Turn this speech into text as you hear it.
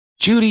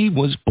Judy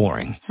was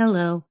boring.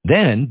 Hello.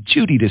 Then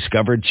Judy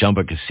discovered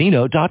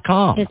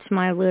ChumbaCasino.com. It's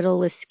my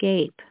little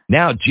escape.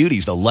 Now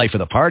Judy's the life of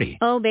the party.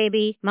 Oh,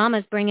 baby,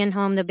 mama's bringing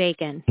home the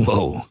bacon.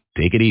 Whoa,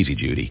 take it easy,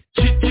 Judy.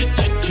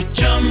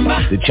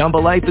 The Chumba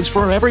life is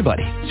for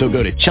everybody. So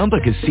go to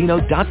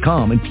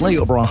ChumbaCasino.com and play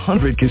over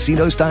 100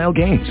 casino-style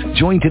games.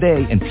 Join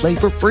today and play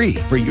for free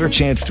for your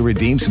chance to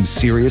redeem some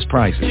serious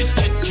prizes.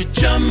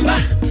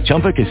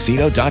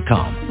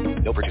 ChumbaCasino.com.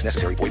 No purchase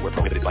necessary. Void where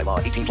prohibited by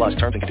law. 18 plus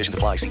terms and conditions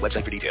apply. See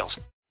website for details.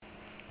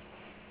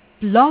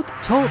 Blog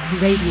Talk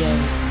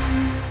Radio.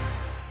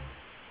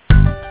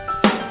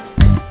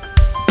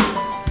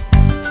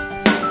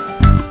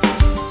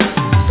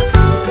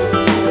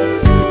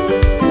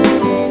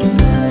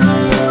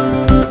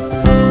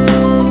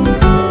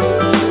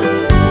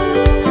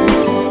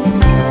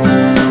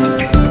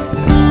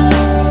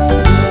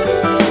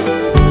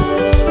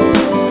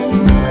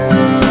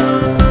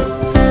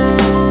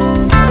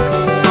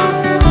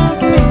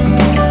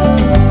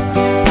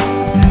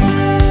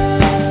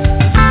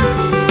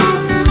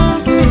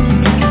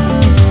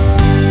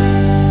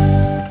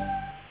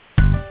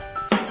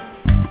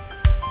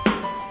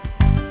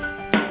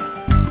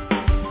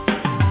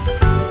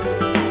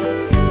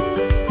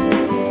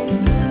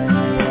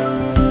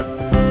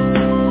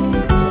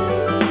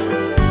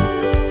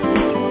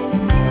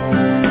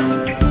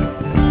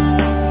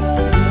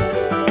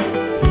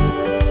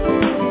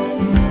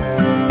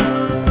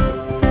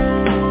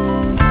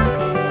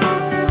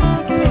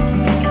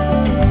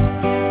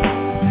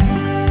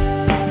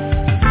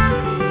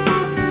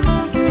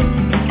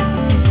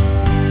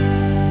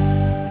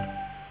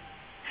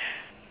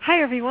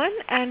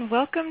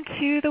 Welcome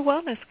to The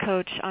Wellness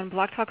Coach on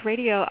Blog Talk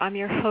Radio. I'm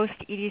your host,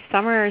 Edie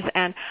Summers,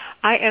 and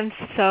I am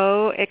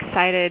so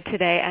excited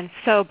today and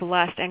so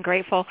blessed and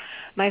grateful.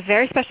 My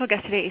very special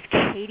guest today is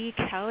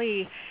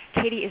Kelley.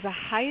 Katie is a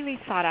highly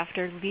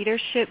sought-after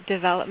leadership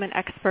development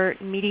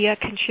expert, media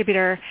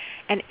contributor,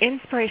 and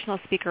inspirational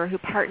speaker who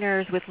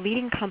partners with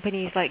leading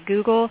companies like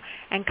Google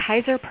and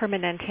Kaiser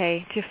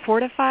Permanente to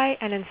fortify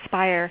and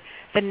inspire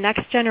the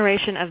next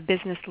generation of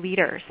business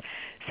leaders.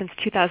 Since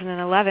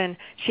 2011,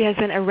 she has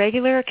been a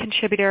regular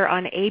contributor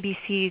on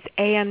ABC's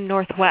AM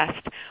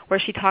Northwest, where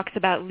she talks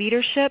about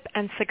leadership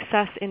and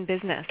success in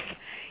business.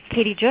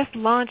 Katie just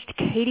launched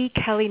Katie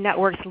Kelley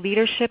Network's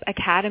Leadership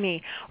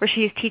Academy, where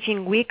she is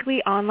teaching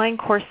weekly online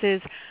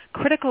courses,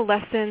 critical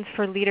lessons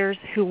for leaders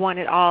who want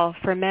it all,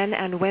 for men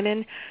and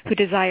women who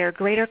desire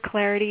greater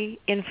clarity,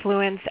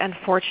 influence, and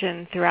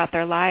fortune throughout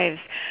their lives.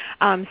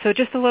 So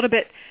just a little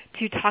bit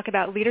to talk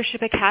about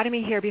Leadership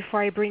Academy here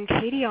before I bring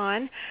Katie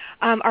on.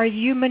 Are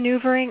you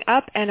maneuvering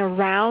up and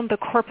around the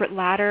corporate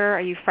ladder?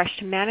 Are you fresh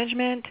to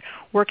management,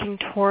 working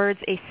towards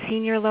a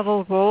senior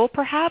level role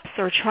perhaps,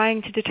 or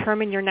trying to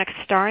determine your next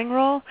starring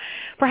role?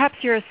 Perhaps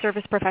you're a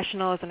service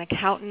professional as an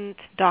accountant,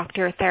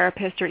 doctor,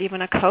 therapist, or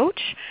even a coach.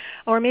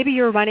 Or maybe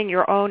you're running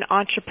your own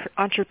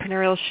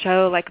entrepreneurial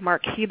show like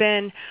Mark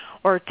Cuban,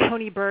 or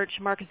Tony Birch,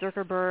 Mark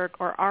Zuckerberg,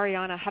 or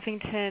Ariana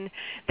Huffington.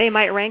 They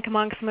might rank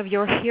among some of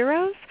your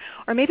heroes.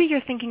 Or maybe you're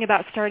thinking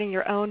about starting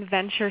your own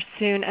venture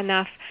soon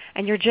enough,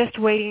 and you're just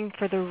waiting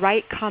for the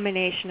right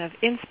combination of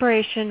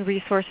inspiration,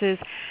 resources,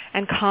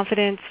 and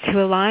confidence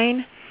to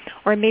align.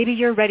 Or maybe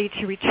you're ready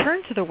to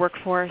return to the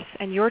workforce,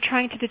 and you're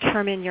trying to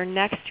determine your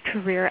next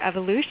career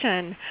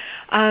evolution.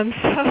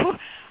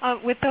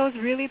 With those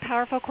really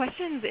powerful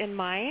questions in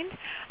mind,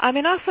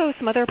 and also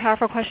some other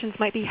powerful questions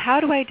might be, how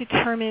do I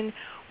determine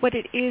what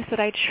it is that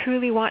I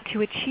truly want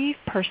to achieve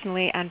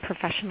personally and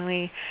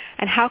professionally,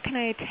 and how can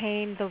I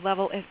attain the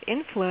level of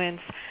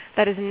influence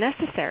that is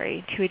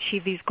necessary to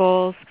achieve these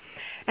goals?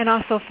 And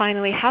also,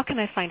 finally, how can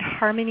I find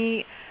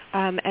harmony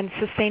and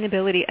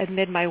sustainability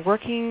amid my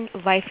working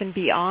life and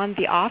beyond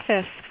the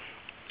office?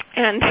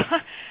 And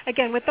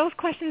again, with those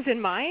questions in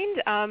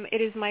mind,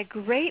 it is my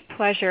great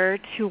pleasure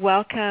to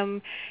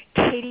welcome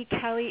Katie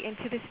Kelley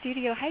into the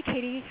studio. Hi,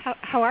 Katie.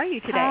 How are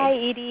you today? Hi,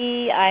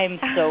 Edie. I'm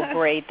so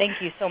great.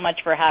 Thank you so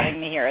much for having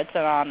me here. It's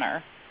an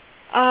honor.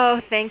 Oh,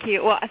 thank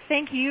you. Well,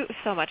 thank you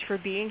so much for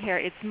being here.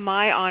 It's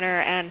my honor,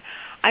 and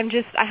I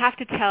have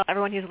to tell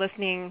everyone who's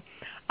listening,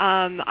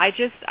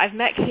 I've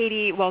met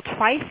Katie,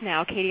 twice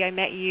now. Katie, I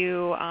met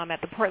you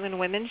at the Portland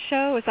Women's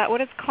Show. Is that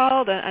what it's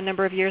called? A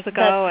number of years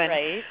ago. That's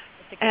right.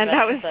 And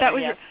that was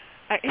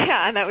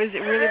and that was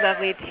really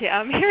lovely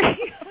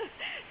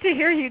to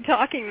hear you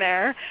talking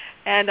there.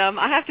 And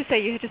I have to say,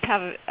 you just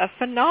have a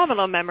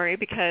phenomenal memory,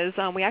 because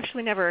we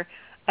actually never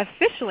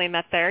officially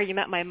met there. You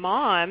met my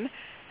mom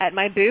at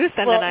my booth,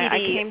 and then I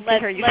came to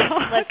hear you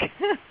talk.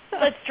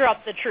 Let's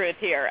drop the truth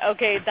here.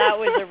 Okay, that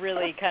was a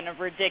really kind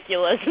of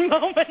ridiculous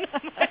moment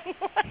of my life.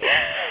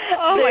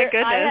 Oh, my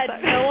goodness. I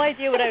had no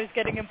idea what I was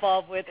getting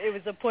involved with. It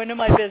was a point in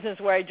my business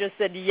where I just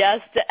said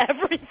yes to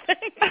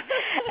everything.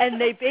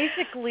 And they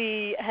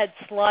basically had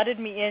slotted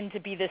me in to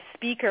be the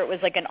speaker. It was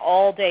like an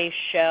all-day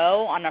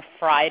show on a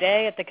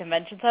Friday at the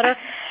convention center.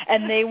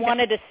 And they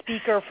wanted a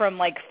speaker from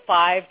like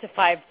 5 to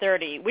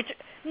 5:30, which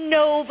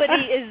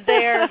nobody is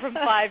there from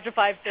 5 to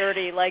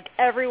 5:30. Like,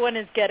 everyone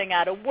is getting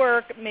out of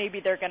work. Maybe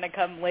they're going going to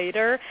come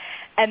later.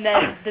 And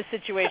then the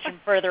situation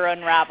further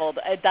unraveled.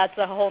 That's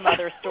a whole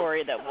other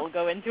story that we'll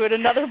go into at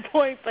another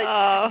point.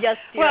 But yes,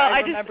 dear, I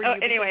remember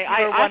you. Anyway,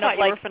 I thought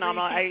you were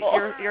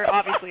phenomenal. You're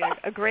obviously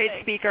a great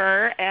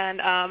speaker,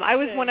 and I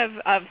was one of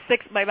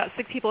about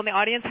six people in the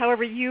audience.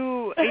 However,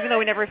 you, even though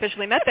we never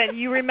officially met then,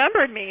 you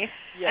remembered me,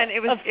 and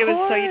it was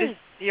so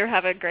you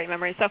have a great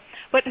memory. So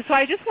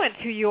I just went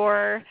to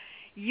your.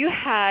 You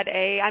had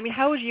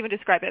how would you even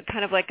describe it?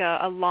 Kind of like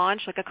a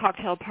launch, like a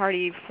cocktail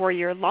party for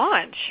your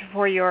launch,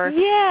 for your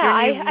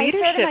new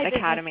leadership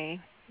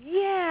academy.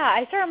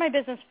 I started my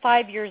business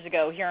 5 years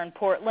ago here in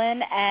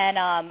Portland, and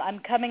I'm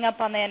coming up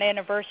on that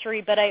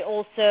anniversary, but I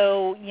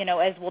also,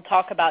 as we'll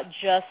talk about,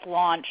 just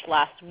launched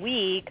last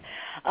week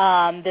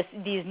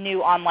these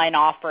new online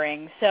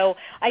offerings. So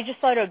I just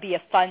thought it would be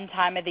a fun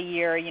time of the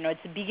year. It's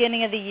the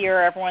beginning of the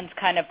year. Everyone's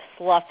kind of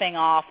sloughing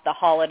off the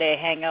holiday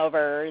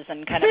hangovers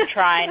and kind of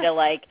trying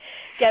to,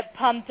 get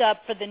pumped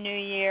up for the new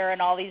year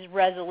and all these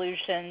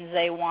resolutions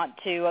they want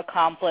to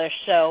accomplish.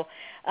 So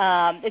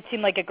it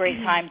seemed like a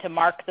great time to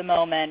mark the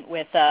moment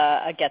with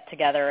a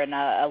get-together and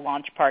a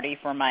launch party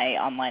for my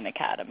online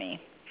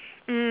academy.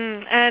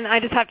 And I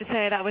just have to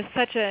say that was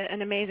such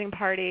an amazing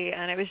party,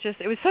 and it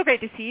was so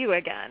great to see you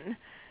again.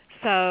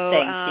 So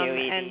thank you,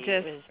 Edie. And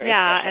just it was very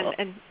special.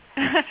 and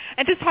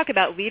and just talk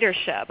about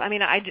leadership. I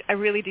mean, I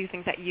really do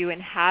think that you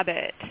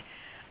inhabit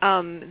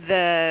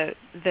the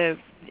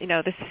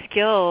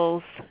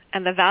skills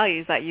and the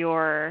values that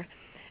you're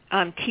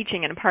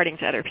teaching and imparting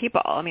to other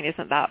people. I mean,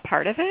 isn't that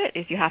part of it?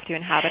 Is you have to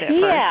inhabit it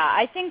first? Yeah,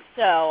 I think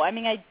so. I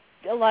mean,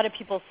 a lot of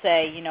people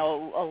say, a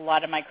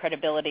lot of my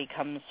credibility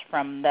comes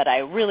from that I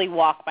really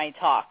walk my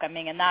talk. I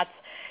mean, and that's,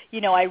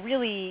 I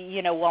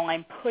really, while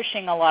I'm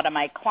pushing a lot of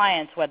my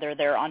clients, whether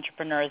they're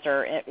entrepreneurs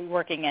or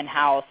working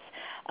in-house,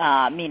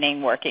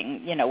 meaning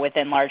working,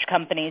 within large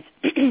companies,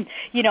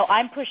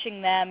 I'm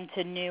pushing them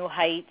to new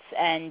heights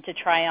and to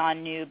try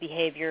on new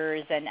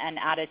behaviors and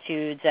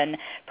attitudes and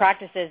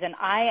practices. And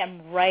I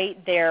am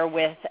right there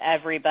with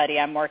everybody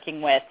I'm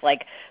working with,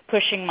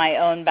 pushing my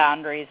own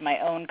boundaries, my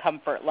own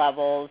comfort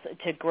levels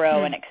to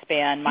grow and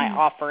expand my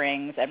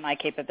offerings and my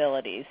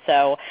capabilities.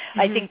 So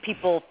I think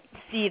people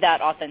see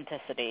that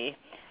authenticity.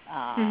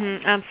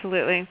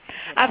 Absolutely.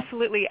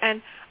 Absolutely.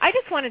 And I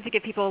just wanted to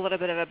give people a little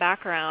bit of a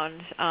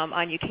background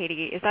on you,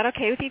 Katie. Is that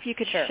okay with you if you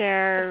could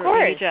share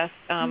maybe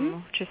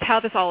just how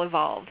this all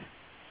evolved?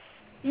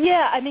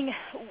 Yeah, I mean,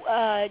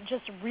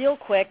 just real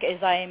quick,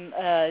 is I'm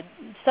a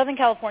Southern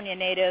California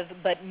native,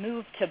 but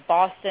moved to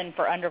Boston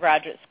for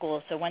undergraduate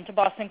school. So went to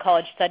Boston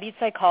College, studied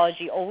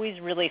psychology, always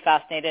really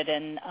fascinated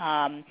in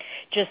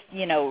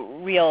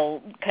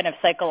real kind of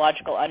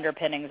psychological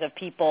underpinnings of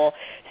people.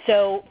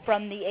 So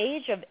from the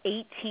age of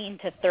 18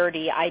 to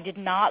 30, I did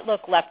not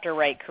look left or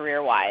right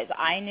career-wise.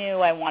 I knew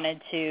I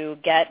wanted to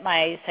get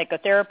my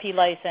psychotherapy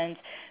license,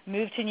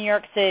 move to New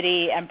York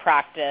City, and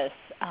practice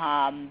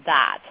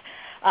that.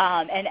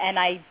 And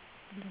I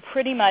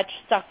pretty much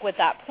stuck with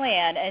that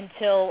plan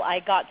until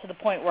I got to the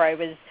point where I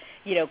was,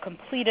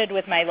 completed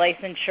with my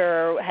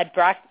licensure,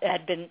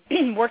 had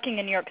been working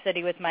in New York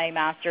City with my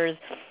master's,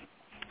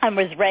 and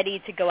was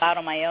ready to go out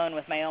on my own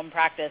with my own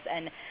practice.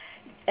 And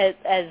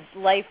as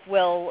life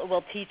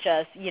will teach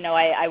us,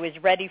 I was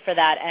ready for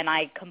that, and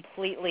I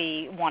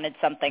completely wanted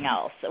something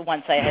else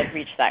once I had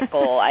reached that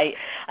goal. I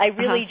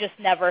really just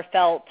never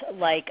felt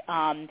like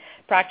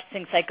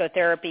practicing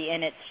psychotherapy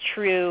in its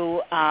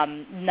true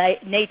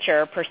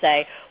nature, per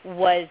se,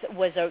 was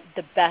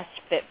the best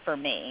fit for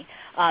me.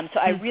 So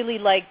I really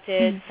liked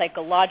it.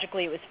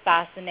 Psychologically, it was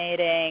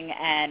fascinating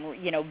and,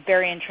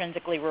 very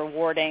intrinsically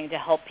rewarding to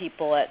help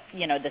people at,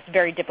 this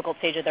very difficult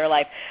stage of their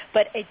life.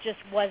 But it just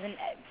wasn't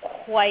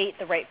quite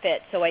the right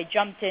fit. So I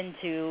jumped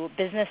into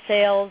business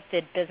sales,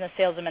 did business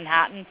sales in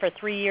Manhattan for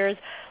 3 years,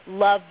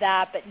 loved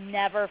that, but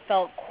never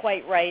felt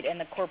quite right in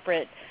the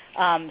corporate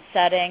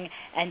setting,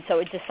 and so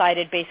it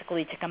decided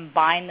basically to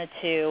combine the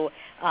two,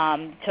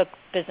 took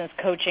business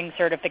coaching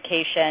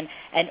certification,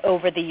 and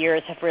over the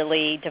years have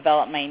really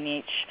developed my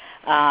niche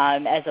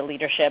as a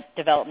leadership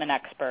development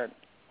expert.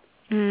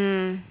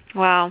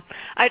 Wow.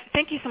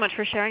 Thank you so much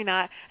for sharing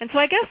that. And so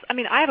I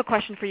have a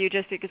question for you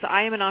just because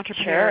I am an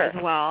entrepreneur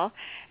as well.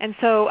 And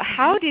so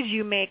how did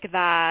you make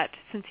that,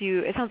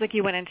 it sounds like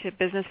you went into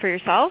business for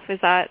yourself, is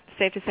that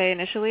safe to say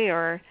initially,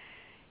 or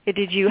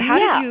did you,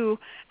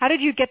 how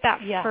did you get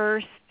that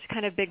first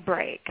kind of big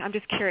break? I'm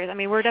just curious. I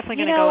mean, we're definitely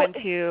going to go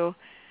into...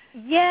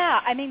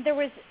 Yeah, I mean, there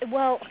was,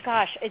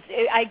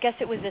 I guess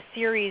it was a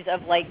series of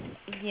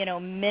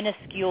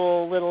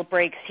minuscule little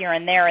breaks here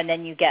and there, and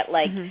then you get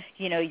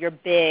your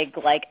big,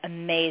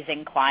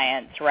 amazing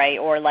clients, right?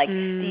 Or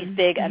these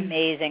big,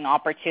 amazing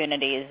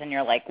opportunities, and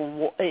you're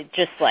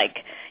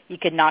you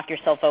could knock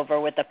yourself over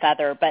with a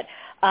feather. But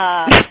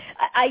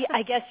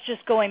I guess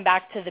just going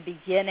back to the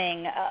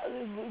beginning,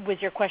 was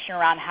your question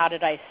around how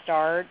did I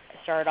start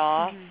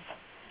off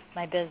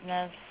my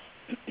business?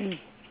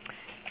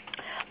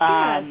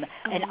 And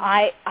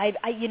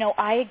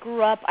I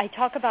grew up, I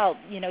talk about,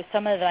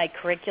 some of my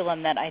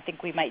curriculum that I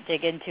think we might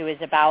dig into is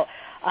about,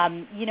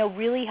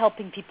 really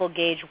helping people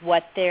gauge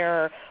what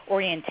their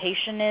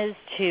orientation is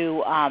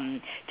to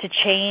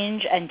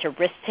change and to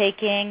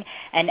risk-taking.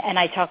 And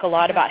I talk a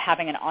lot about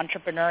having an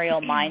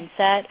entrepreneurial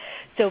mindset.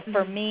 So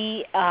for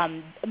me,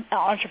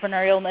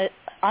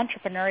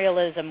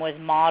 entrepreneurialism was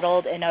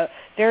modeled in a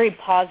very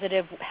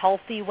positive,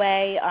 healthy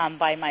way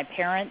by my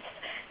parents.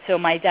 So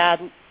my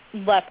dad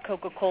left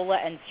Coca-Cola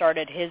and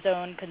started his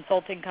own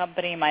consulting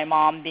company, my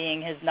mom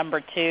being his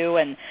number two.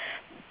 And,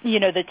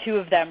 the two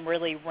of them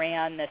really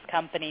ran this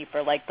company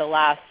for like the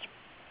last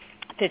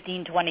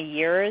 15, 20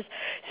 years.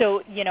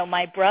 So,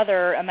 my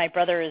brother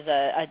is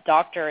a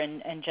doctor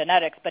in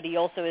genetics, but he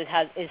also is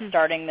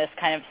starting this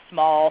kind of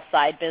small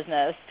side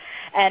business.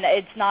 And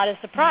it's not a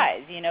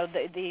surprise,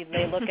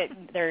 they look at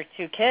their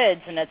two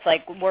kids and it's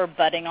like we're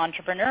budding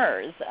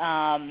entrepreneurs.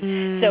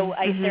 So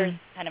there's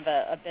kind of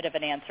a bit of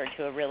an answer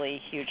to a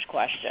really huge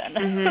question.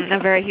 A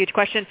very huge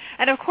question.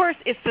 And of course,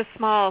 it's the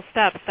small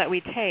steps that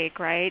we take,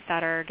 right,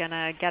 that are going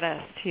to get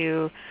us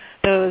to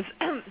those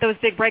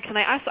big breaks. And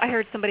I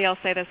heard somebody else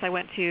say this. I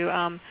went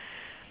to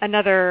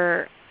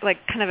another like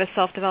kind of a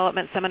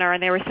self-development seminar,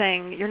 and they were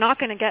saying you're not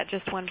going to get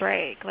just one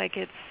break. Like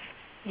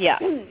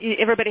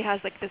everybody has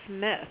like this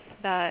myth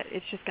that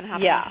it's just going to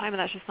happen all the time, and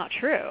that's just not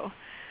true.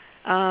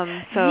 But of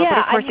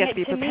course you have to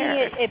be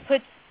prepared.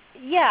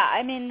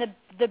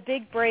 The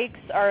big breaks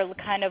are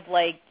kind of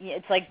like,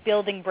 it's like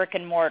building brick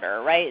and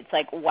mortar, right? It's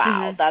like,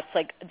 wow,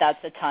 that's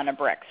a ton of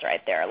bricks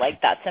right there.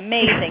 Like, that's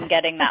amazing,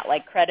 getting that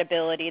like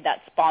credibility,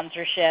 that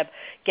sponsorship,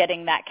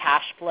 getting that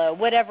cash flow,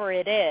 whatever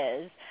it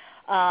is.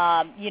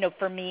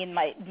 For me,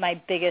 my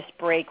biggest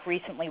break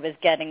recently was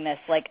getting this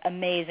like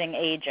amazing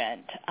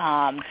agent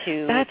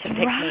to pick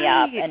me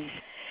up. And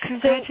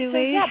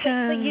congratulations.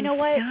 But you know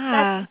what?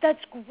 Yeah.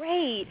 That's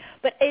great.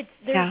 But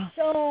there's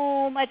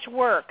so much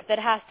work that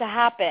has to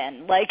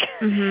happen. Like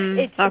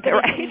it's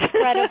an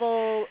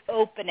incredible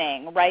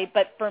opening, right?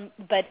 But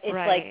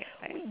it's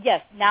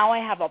yes, now I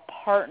have a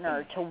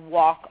partner to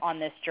walk on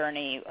this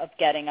journey of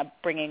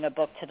bringing a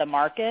book to the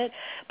market.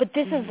 But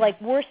this is like,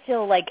 we're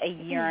still like a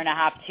year and a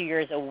half, 2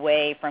 years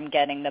away from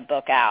getting the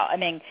book out. I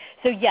mean,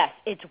 so yes,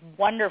 it's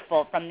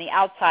wonderful from the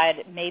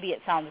outside. Maybe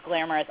it sounds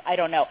glamorous. I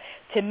don't know.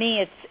 To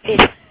me,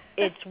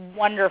 it's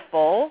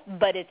wonderful,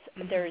 but it's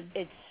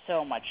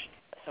so much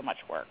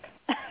work.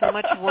 So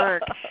much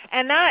work.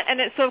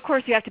 So of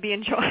course you have to be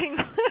enjoying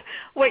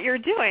what you're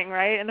doing,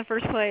 right, in the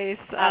first place.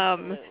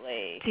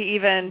 Absolutely. To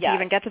even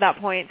get to that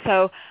point.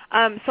 So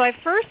I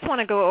first want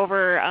to go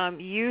over,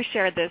 you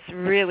shared this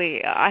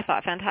really, I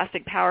thought,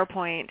 fantastic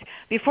PowerPoint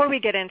before we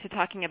get into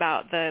talking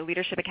about the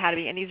Leadership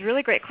Academy and these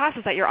really great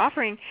classes that you're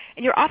offering,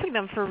 and you're offering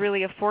them for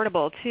really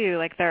affordable too.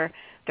 Like they're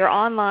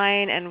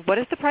online, and what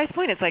is the price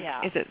point? It's like,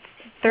 is it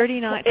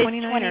 $29?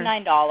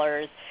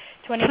 It's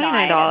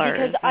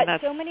 $29.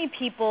 Because so many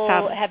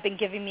people have been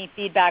giving me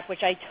feedback,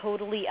 which I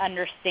totally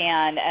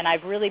understand, and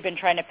I've really been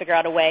trying to figure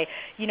out a way.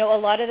 A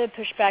lot of the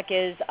pushback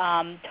is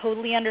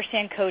totally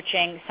understand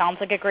coaching, sounds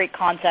like a great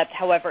concept,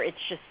 however, it's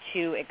just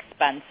too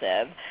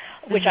expensive,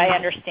 which I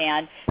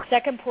understand.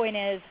 Second point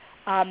is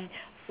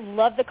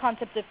love the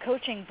concept of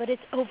coaching, but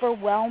it's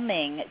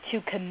overwhelming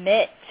to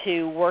commit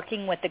to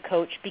working with the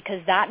coach because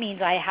that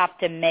means I have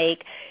to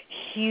make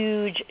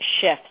huge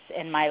shifts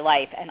in my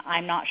life, and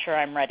I'm not sure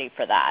I'm ready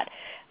for that.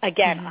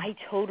 Again, I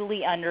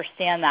totally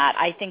understand that.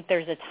 I think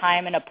there's a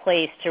time and a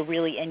place to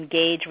really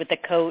engage with a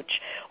coach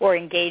or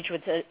engage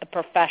with a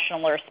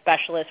professional or a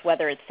specialist,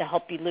 whether it's to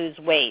help you lose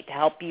weight, to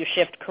help you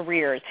shift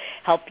careers,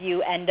 help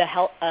you end a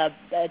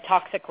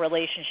toxic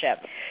relationship.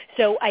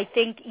 So I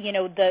think,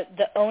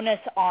 the onus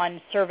on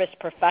service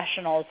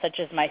professionals such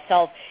as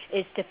myself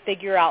is to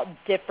figure out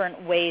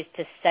different ways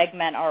to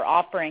segment our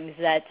offerings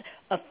that's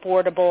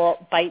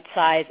affordable,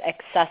 bite-sized,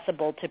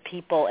 accessible to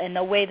people in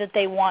the way that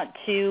they want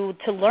to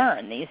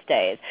learn these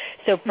days.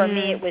 So for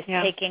me, it was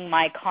taking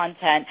my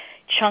content,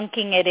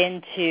 chunking it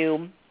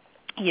into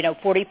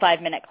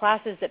 45-minute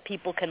classes that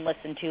people can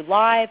listen to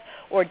live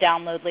or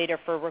download later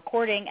for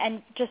recording,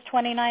 and just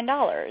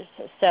 $29.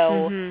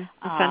 So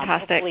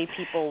fantastic. Hopefully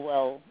people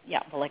will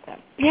like that.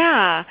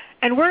 Yeah,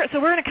 and we're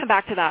going to come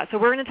back to that. So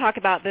we're going to talk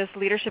about this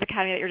Leadership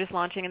Academy that you're just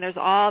launching, and there's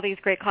all these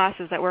great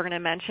classes that we're going to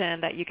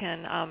mention that you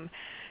can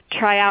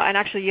try out. And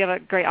actually, you have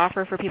a great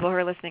offer for people who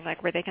are listening,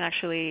 like where they can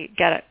actually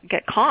get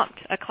comped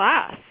a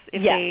class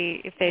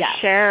if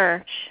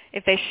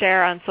they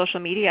share on social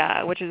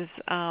media, which is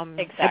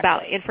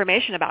about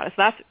information about it.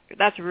 So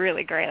that's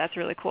really great. That's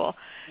really cool.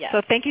 Yes.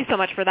 So thank you so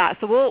much for that.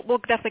 So we'll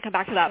definitely come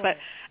back to that. But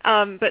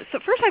so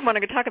first, I wanted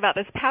to talk about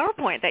this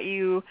PowerPoint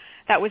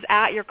that was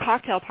at your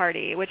cocktail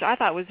party, which I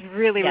thought was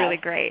really really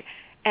great.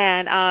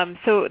 And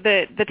so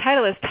the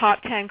title is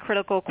Top 10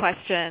 Critical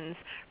Questions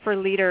for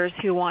Leaders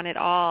Who Want It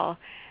All.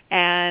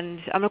 And,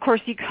 of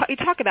course, you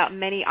talk about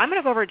many. I'm going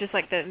to go over just,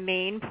 like, the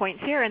main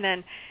points here, and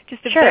then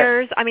just if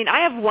there's – I mean, I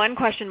have one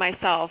question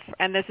myself,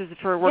 and this is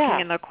for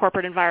working in the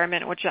corporate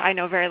environment, which I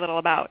know very little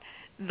about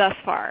thus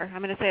far.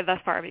 I'm going to say thus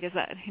far because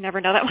you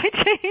never know, that might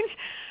change.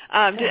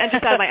 And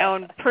just out of my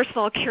own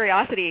personal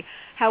curiosity.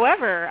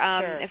 However,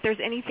 if there's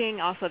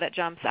anything also that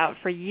jumps out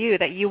for you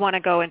that you want to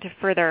go into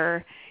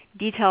further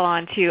detail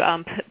on too,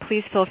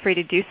 please feel free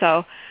to do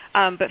so.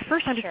 But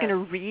first, I'm just going to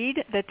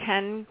read the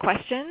 10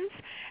 questions.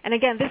 And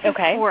again, this is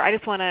for, I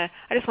just want to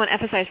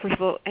emphasize for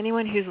people,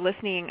 anyone who's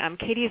listening,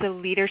 Katie is a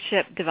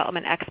leadership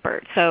development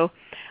expert. So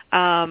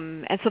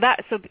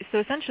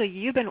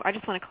essentially I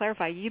just want to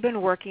clarify, you've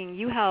been working,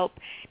 you help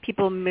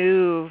people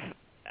move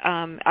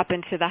up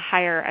into the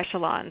higher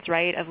echelons,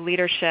 right, of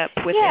leadership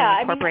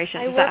within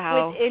corporations. Is that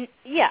how?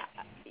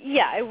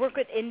 I work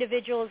with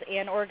individuals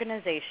and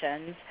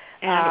organizations.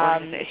 So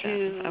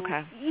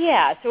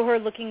who are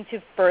looking to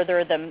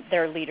further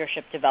their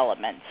leadership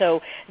development.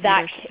 So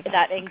that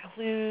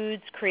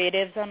includes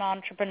creatives and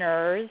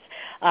entrepreneurs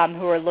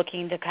who are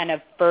looking to kind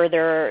of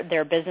further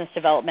their business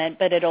development,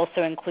 but it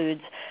also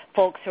includes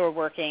folks who are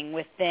working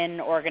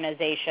within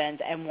organizations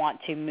and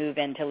want to move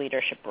into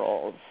leadership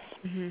roles.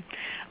 Mm-hmm.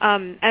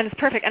 And it's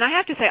perfect. And I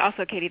have to say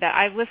also, Katie, that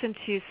I've listened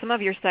to some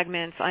of your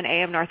segments on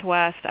AM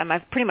Northwest.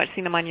 I've pretty much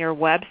seen them on your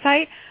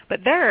website,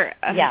 but they're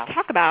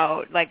talk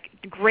about like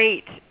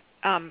great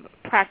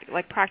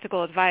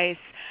practical advice.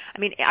 I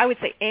mean, I would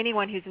say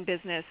anyone who's in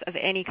business of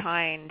any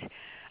kind,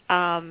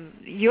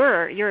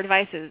 your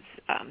advice is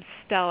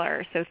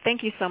stellar. So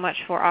thank you so much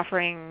for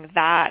offering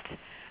that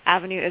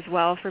avenue as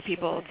well for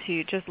people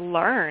to just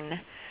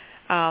learn.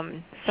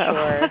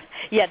 Sure.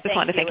 Yeah,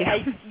 thank you.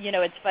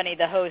 It's funny.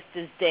 The host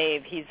is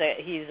Dave. He's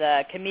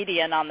a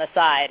comedian on the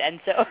side, and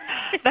so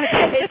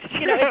it's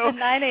a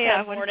 9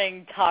 a.m.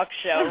 morning talk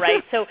show,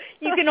 right? So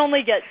you can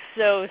only get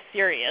so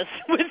serious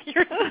with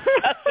your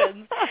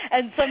discussions,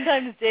 and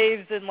sometimes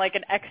Dave's in like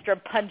an extra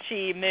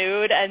punchy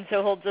mood, and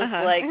so he'll just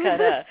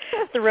kind of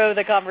throw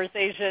the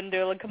conversation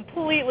to a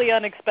completely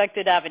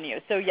unexpected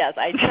avenue. So yes,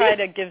 I try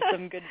to give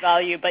some good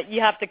value, but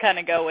you have to kind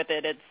of go with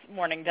it. It's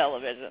morning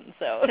television,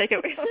 so take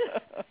it.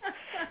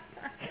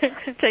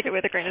 Take it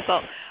with a grain of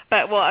salt.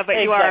 But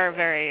you are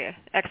very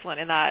excellent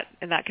in that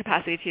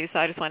capacity too. So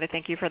I just wanted to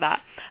thank you for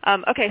that.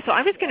 Okay, so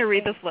I'm just going to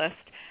read this list.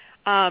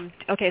 So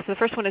the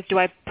first one is, do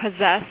I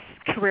possess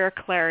career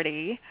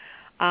clarity,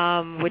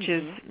 which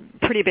is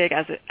pretty big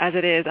as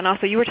it is. And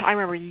also, I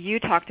remember you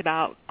talked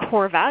about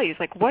core values.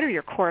 Like, what are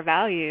your core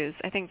values?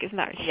 I think isn't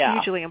that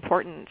hugely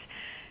important?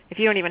 If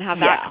you don't even have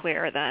that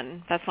clear,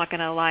 then that's not going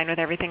to align with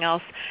everything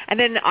else. And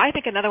then I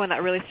think another one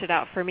that really stood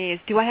out for me is,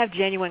 do I have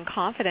genuine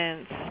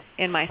confidence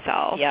in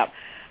myself? Yep.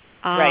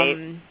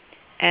 Right.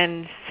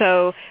 And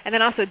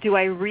then also, do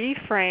I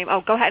reframe?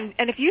 Oh, go ahead.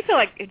 And if you feel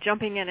like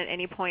jumping in at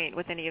any point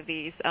with any of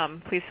these,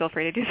 please feel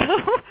free to do so.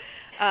 Sure.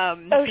 I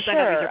know these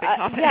are big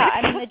topics.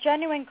 The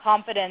genuine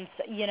confidence,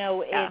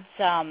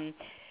 it's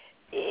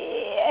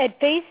at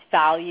face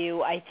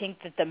value, I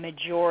think that the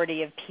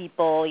majority of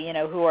people,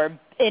 who are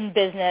in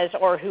business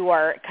or who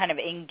are kind of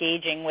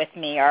engaging with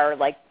me are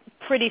like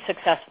pretty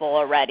successful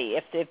already.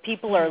 If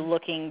people are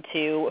looking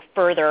to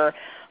further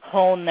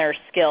hone their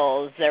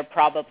skills, they're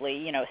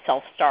probably,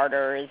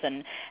 self-starters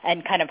and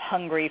kind of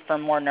hungry for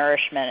more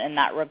nourishment in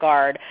that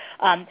regard.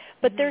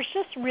 But there's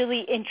just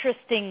really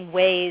interesting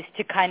ways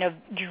to kind of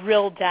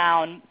drill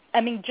down.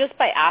 I mean, just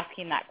by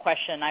asking that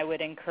question, I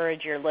would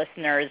encourage your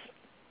listeners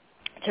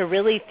to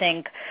really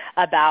think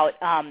about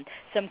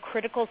some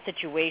critical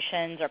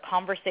situations or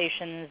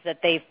conversations that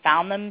they've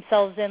found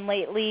themselves in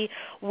lately,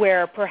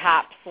 where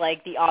perhaps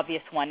like the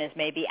obvious one is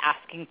maybe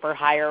asking for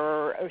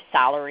higher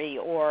salary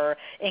or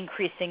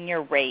increasing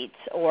your rates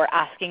or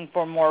asking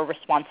for more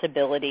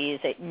responsibilities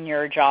in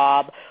your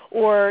job,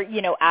 or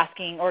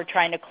asking or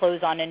trying to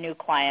close on a new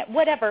client,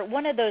 whatever,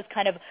 one of those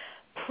kind of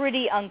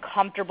pretty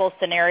uncomfortable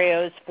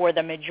scenarios for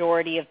the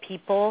majority of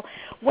people.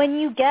 When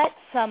you get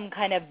some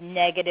kind of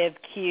negative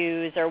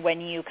cues, or when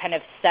you kind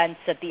of sense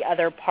that the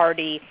other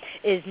party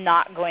is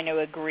not going to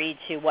agree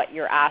to what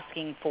you're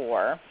asking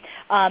for,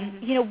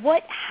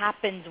 what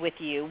happens with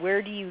you?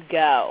 Where do you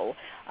go?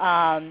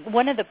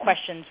 One of the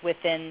questions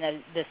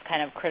within this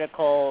kind of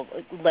critical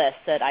list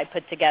that I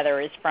put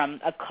together is from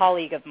a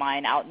colleague of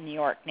mine out in New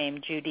York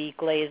named Judy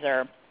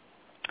Glazer.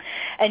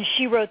 And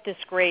she wrote this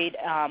great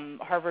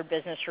Harvard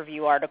Business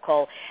Review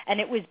article, and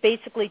it was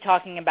basically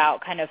talking about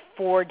kind of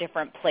 4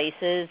 different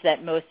places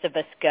that most of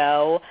us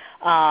go.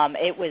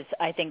 It was,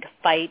 I think,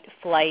 fight,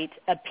 flight,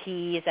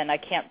 appease, and I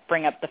can't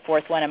bring up the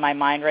 4th one in my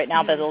mind right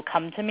now, but it'll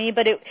come to me.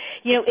 But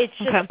it's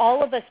just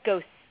all of us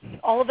go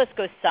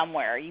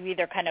somewhere. You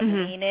either kind of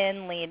lean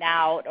in, lean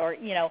out, or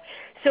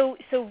So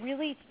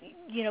really,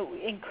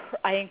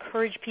 I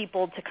encourage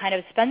people to kind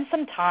of spend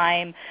some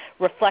time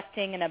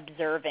reflecting and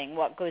observing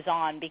what goes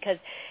on, because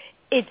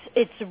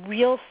it's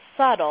real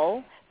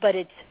subtle, but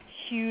it's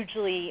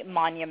hugely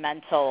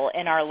monumental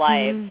in our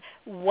lives.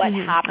 What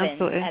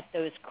happens at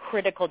those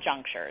critical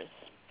junctures?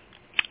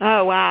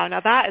 Oh, wow.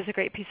 Now that is a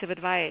great piece of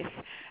advice.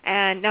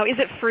 And now, is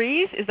it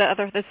freeze? Is that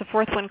there's the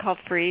 4th one called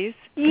freeze?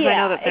 Yeah, I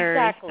know that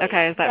exactly.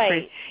 Okay, is that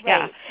freeze? Right.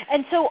 Yeah.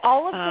 And so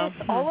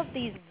all of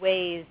these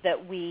ways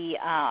that we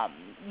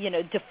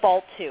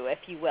default to, if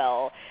you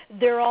will,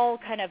 they're all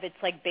kind of, it's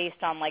like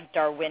based on like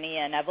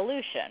Darwinian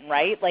evolution,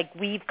 right? Like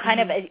we've kind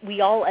of,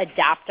 we all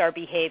adapt our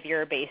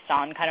behavior based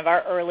on kind of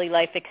our early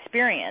life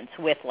experience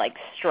with like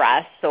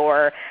stress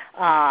or,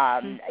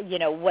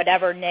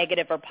 whatever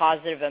negative or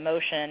positive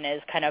emotion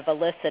is kind of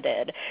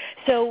elicited.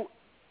 So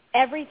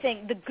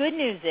everything, the good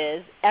news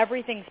is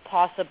everything's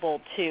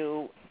possible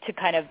to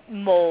kind of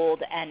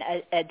mold and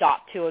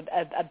adopt to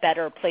a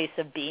better place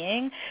of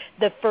being.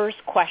 The first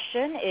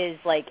question is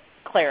like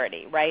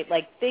clarity, right?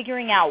 Like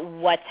figuring out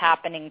what's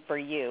happening for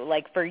you.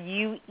 Like for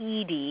you,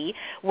 Edie,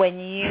 when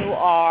you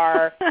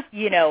are,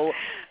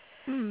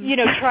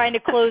 trying to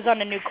close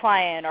on a new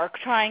client or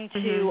trying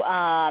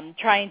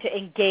to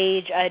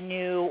engage a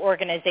new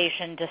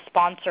organization to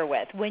sponsor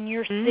with, when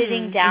you're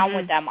sitting down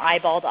with them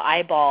eyeball to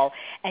eyeball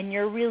and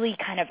you're really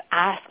kind of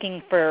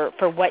asking for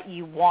what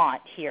you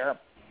want here.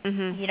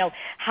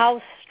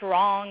 How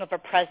strong of a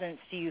presence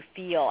do you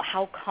feel?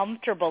 How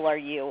comfortable are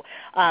you?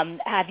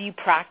 Have you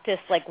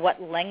practiced like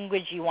what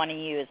language you want to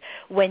use?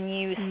 When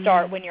you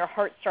start, when your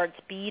heart starts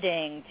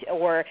beating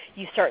or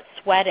you start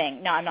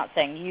sweating. No, I'm not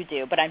saying you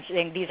do, but I'm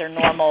saying these are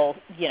normal,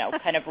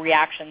 kind of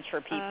reactions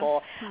for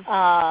people.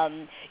 How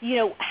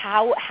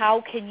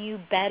can you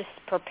best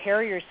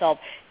prepare yourself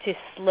to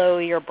slow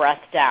your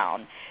breath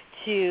down?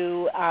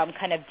 To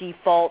kind of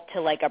default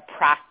to like a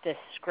practice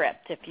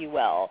script, if you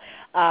will,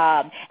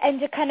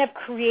 and to kind of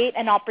create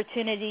an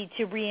opportunity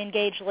to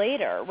re-engage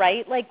later,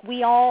 right? Like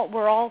we're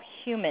all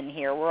human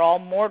here. We're all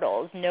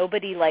mortals.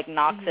 Nobody like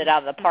knocks it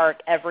out of the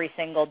park every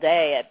single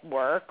day at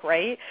work,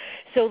 right?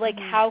 So like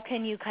how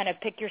can you kind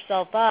of pick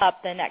yourself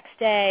up the next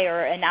day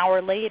or an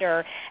hour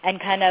later and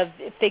kind of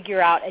figure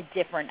out a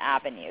different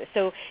avenue?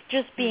 So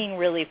just being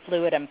really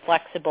fluid and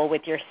flexible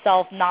with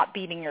yourself, not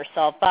beating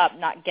yourself up,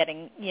 not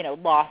getting,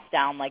 lost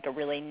down like a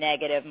really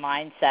negative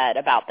mindset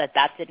about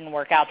that didn't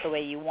work out the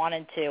way you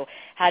wanted to,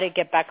 how to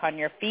get back on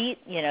your feet,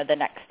 the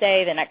next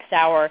day, the next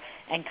hour,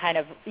 and kind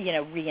of,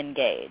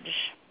 re-engage.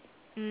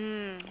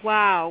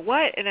 Wow.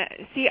 What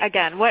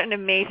an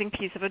amazing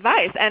piece of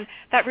advice. And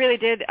that really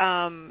did,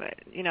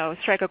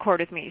 strike a chord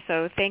with me.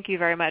 So thank you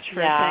very much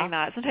for saying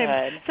that.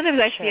 Sometimes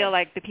I feel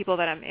like the people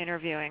that I'm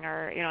interviewing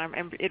are,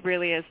 it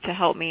really is to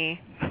help me,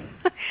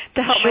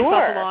 to help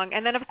myself along.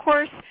 And then, of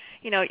course,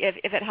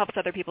 if it helps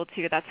other people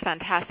too, that's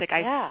fantastic.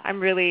 I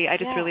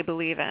just really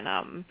believe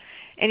in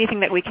anything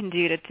that we can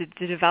do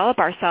to develop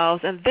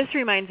ourselves. And this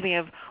reminds me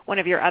of one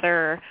of your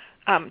other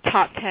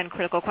top 10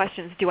 critical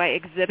questions. Do I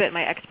exhibit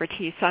my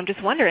expertise? So I'm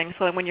just wondering,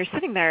 so when you're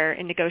sitting there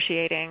in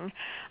negotiating,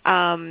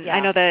 I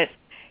know that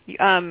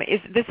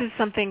this is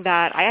something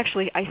that I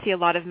see a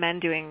lot of men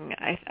doing,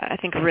 I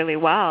think really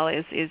well,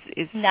 is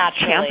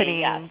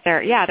championing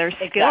their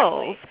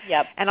skills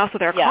and also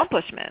their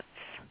accomplishments.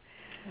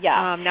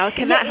 Yeah. Now,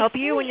 can that help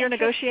you when you're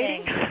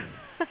negotiating?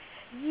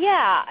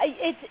 Yeah,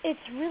 it's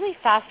really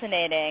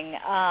fascinating.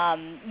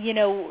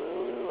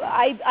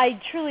 I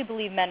truly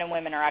believe men and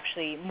women are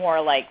actually more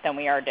alike than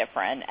we are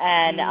different.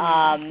 And,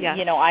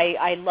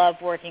 I love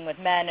working with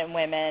men and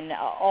women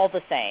all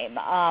the same.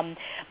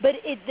 But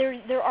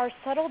there are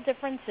subtle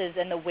differences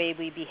in the way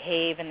we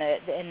behave in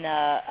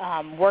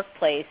the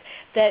workplace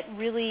that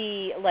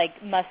really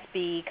must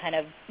be kind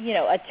of,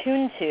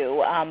 attuned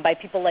to by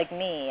people like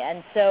me.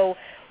 And so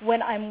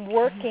when I'm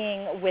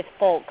working with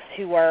folks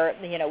who are,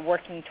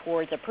 working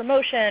towards a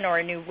promotion or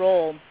a new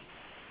role,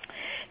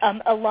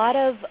 a lot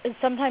of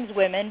sometimes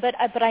women, but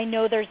I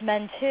know there's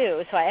men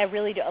too. So I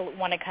really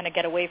want to kind of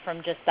get away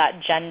from just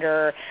that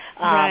gender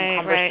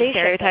conversation. Right,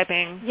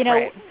 stereotyping.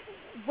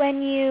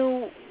 When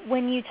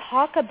you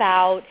talk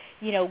about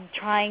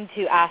trying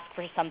to ask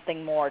for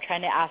something more,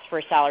 trying to ask for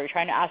a salary,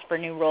 trying to ask for a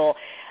new role,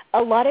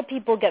 a lot of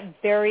people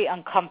get very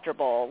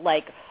uncomfortable,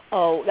 like,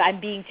 oh, I'm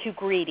being too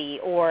greedy,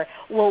 or,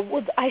 well,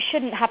 I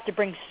shouldn't have to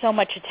bring so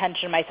much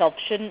attention to myself.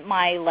 Shouldn't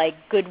my,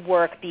 good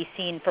work be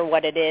seen for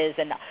what it is?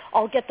 And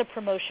I'll get the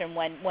promotion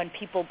when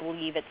people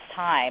believe it's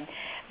time.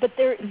 But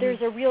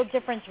there's a real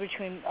difference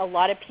between a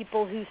lot of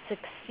people who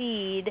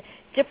succeed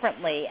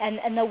differently.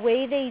 And the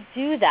way they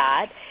do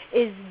that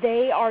is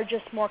they are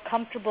just more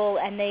comfortable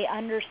and they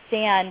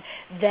understand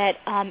that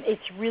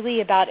it's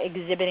really about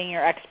exhibiting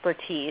your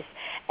expertise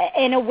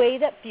in a way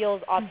that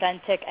feels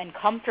authentic and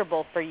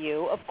comfortable for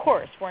you. Of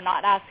course, we're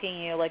not asking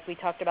you, like we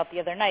talked about the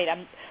other night,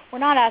 we're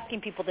not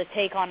asking people to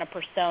take on a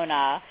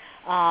persona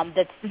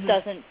that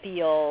doesn't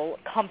feel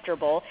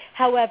comfortable.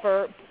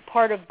 However,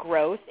 part of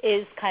growth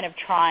is kind of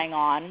trying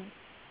on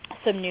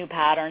some new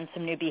patterns,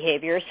 some new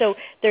behaviors. So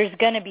there's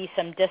going to be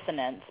some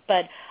dissonance.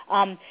 But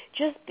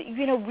just,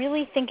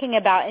 really thinking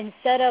about,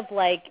 instead of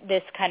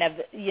this kind of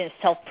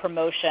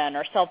self-promotion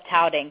or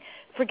self-touting,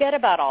 forget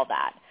about all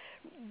that.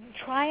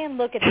 Try and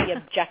look at the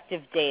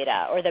objective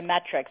data or the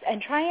metrics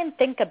and try and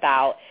think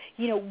about,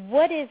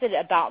 what is it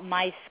about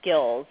my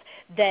skills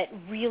that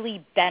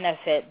really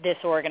benefit this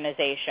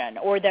organization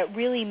or that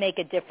really make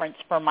a difference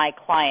for my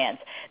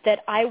clients, that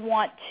I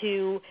want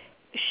to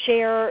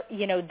share,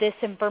 this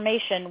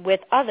information with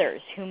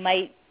others who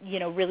might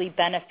really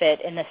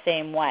benefit in the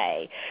same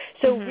way.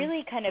 So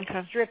really kind of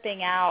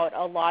stripping out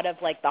a lot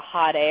of like the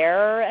hot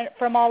air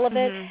from all of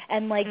it,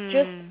 and like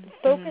just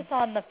focus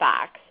on the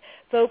facts.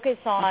 Focus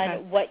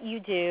on what you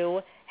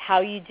do,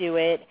 how you do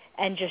it,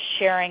 and just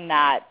sharing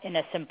that in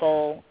a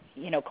simple,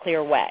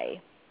 clear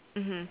way.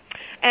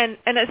 And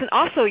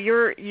also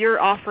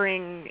you're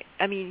offering.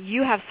 I mean,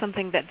 you have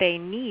something that they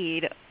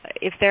need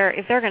if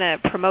they're going to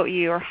promote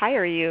you or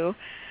hire you.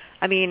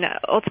 I mean,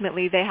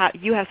 ultimately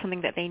you have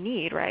something that they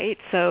need, right?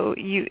 So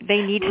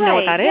they need to know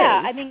what that is.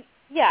 I mean,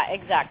 yeah,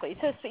 exactly.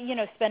 So,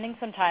 spending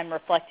some time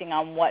reflecting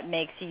on what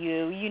makes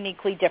you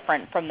uniquely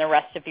different from the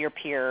rest of your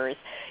peers,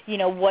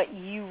 what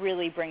you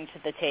really bring to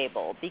the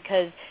table,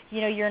 because,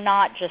 you're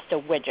not just a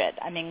widget.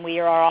 I mean,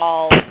 we are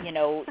all,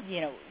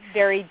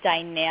 very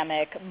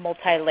dynamic,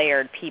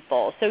 multi-layered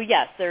people. So,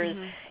 yes, there's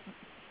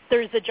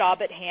a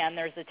job at hand,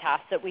 there's a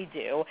task that we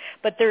do,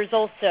 but there's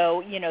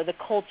also, the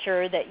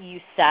culture that you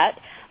set,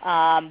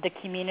 the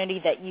community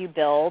that you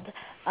build,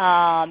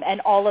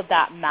 and all of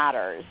that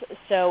matters.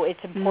 So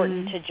it's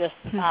important to just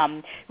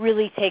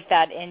really take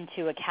that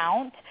into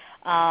account.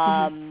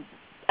 I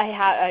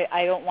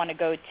don't want to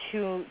go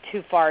too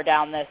far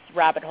down this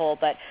rabbit hole,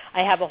 but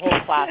I have a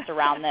whole class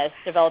around this,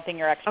 developing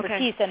your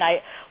expertise, and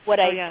I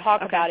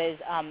talk about is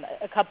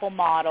a couple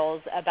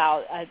models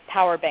about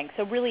power bank.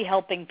 So really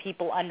helping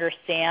people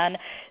understand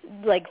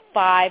like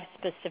 5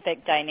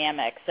 specific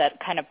dynamics that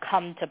kind of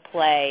come to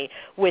play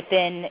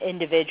within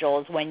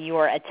individuals when you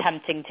are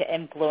attempting to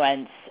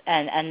influence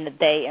and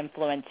they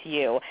influence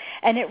you.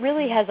 And it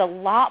really has a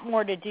lot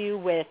more to do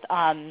with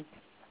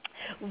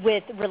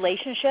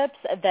relationships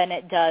than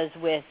it does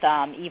with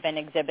even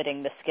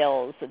exhibiting the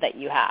skills that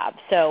you have.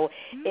 So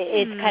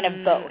it's kind of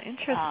both.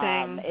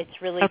 Interesting.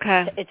 It's really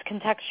it's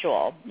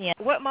contextual. Yeah.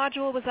 What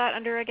module was that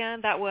under again?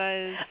 That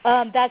was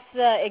that's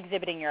the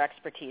exhibiting your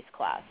expertise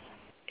class.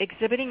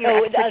 Exhibiting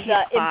your expertise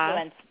class.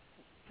 Influence.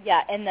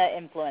 Yeah, in the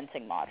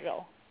influencing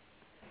module.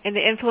 In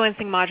the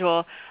influencing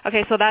module.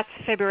 Okay, so that's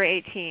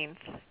February 18th.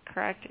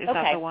 Correct? Is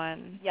that the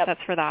one? Yep.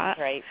 That's for that? That's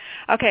right.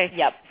 Okay.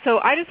 Yep. So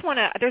I just want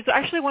to, there's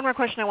actually one more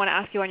question I want to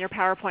ask you on your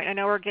PowerPoint. I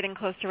know we're getting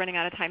close to running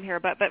out of time here,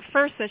 but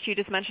first, since you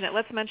just mentioned it,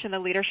 let's mention the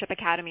Leadership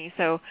Academy.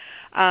 So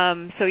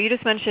so you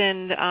just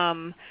mentioned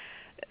one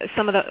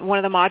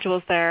of the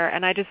modules there,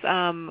 and I just,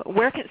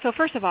 so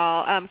first of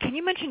all, can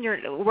you mention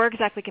where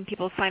exactly can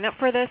people sign up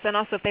for this, and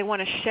also if they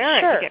want to share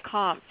it to get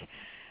comped,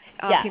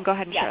 you can go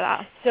ahead and share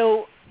that.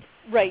 So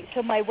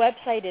my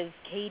website is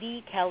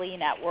Katie Kelley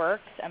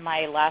Networks, and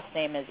my last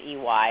name is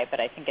EY, but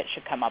I think it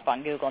should come up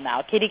on Google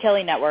now. Katie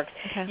Kelley Networks.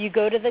 Okay. You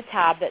go to the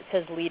tab that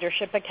says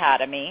Leadership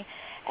Academy,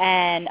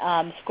 and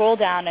scroll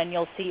down, and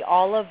you'll see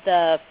all of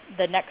the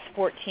next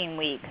 14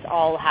 weeks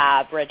all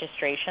have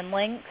registration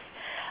links.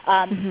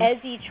 As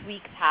each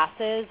week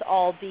passes,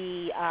 all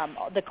the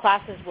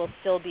classes will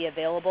still be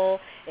available.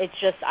 It's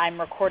just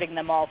I'm recording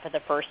them all for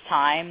the first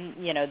time,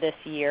 this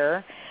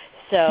year.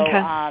 So,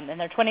 and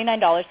they're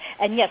 $29.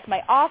 And yes,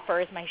 my offer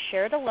is my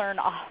Share to Learn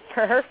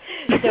offer.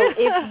 So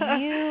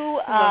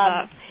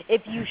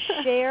if you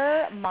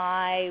share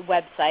my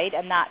website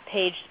and that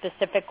page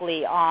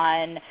specifically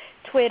on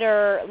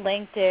Twitter,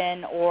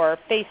 LinkedIn, or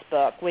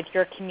Facebook with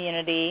your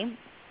community,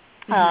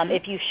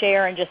 if you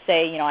share and just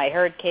say, I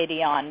heard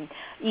Katie on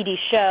Edie's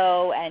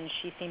show and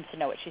she seems to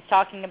know what she's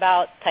talking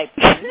about, type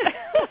thing.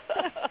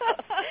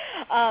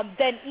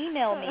 Then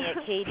email me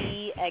at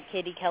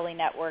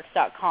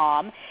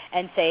katie@katiekelleynetworks.com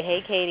and say,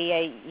 hey, Katie,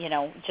 I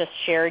just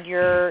shared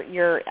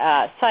your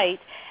site,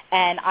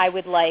 and I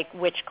would like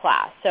which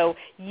class. So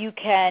you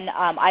can,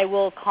 I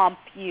will comp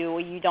you.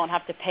 You don't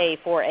have to pay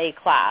for a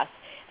class.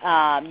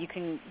 You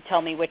can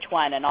tell me which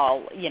one, and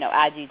I'll,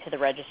 add you to the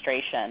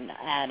registration,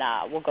 and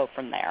we'll go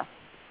from there.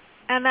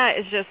 And that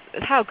is just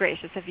how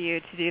gracious of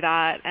you to do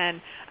that, and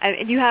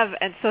you have,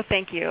 and so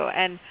thank you.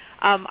 And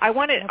I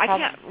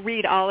can't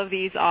read all of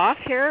these off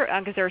here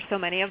because there are so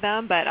many of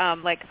them, but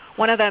like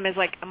one of them is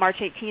like March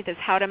 18th is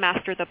How to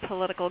Master the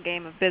Political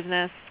Game of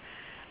Business.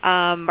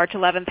 March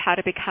 11th, How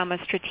to Become a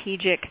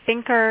Strategic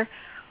Thinker.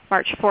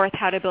 March 4th,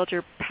 How to Build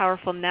Your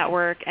Powerful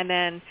Network. And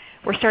then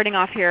we're starting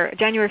off here,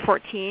 January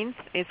 14th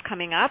is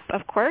coming up,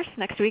 of course,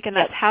 next week, and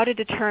that's How to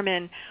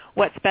Determine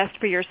What's Best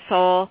for Your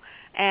Soul.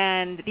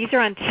 And these are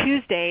on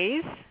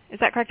Tuesdays. Is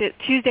that correct?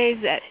 Tuesdays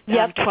at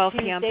 12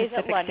 p.m.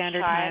 Pacific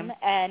Standard Time.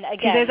 And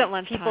again, Tuesdays at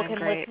lunchtime. People can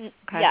Great. listen.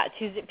 Okay. Yeah,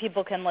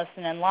 people can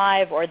listen in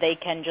live, or they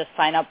can just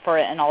sign up for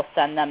it, and I'll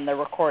send them the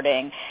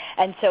recording.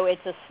 And so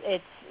it's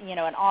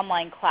an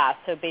online class.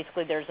 So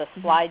basically, there's a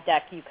slide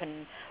deck you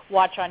can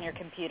watch on your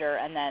computer,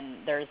 and then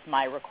there's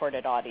my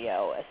recorded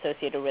audio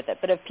associated with it.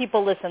 But if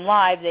people listen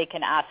live, they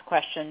can ask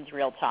questions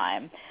real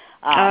time.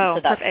 So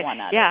that's perfect. one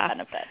added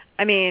benefit.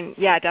 I mean,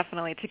 yeah,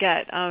 definitely. To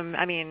get,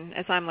 I mean,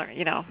 as I'm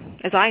learning,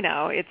 as I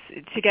know, it's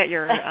to get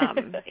your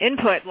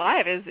input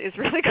live is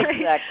really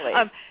great. Exactly.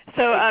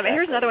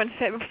 Here's another one,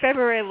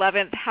 February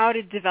 11th, How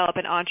to Develop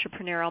an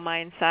Entrepreneurial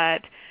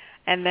Mindset.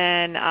 And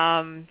then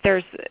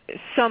there's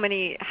so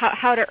many,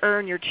 how to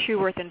Earn Your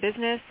True Worth in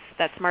Business.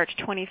 That's March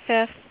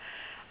 25th.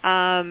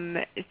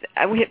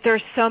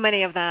 There's so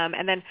many of them.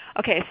 And then,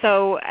 okay,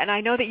 so, and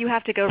I know that you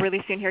have to go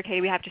really soon here,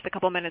 Katie. We have just a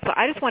couple minutes. So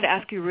I just wanted to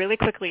ask you really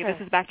quickly, Sure.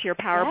 This is back to your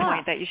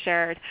PowerPoint that you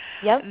shared.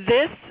 Yep.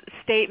 This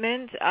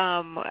statement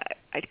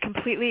it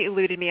completely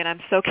eluded me, and I'm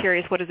so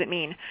curious, what does it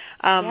mean?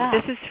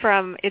 This is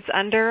it's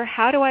under,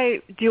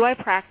 do I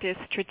practice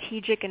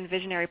strategic and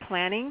visionary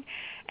planning?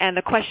 And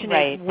the question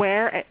is,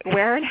 where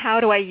and how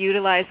do I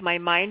utilize my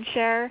mind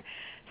share,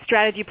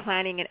 strategy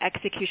planning, and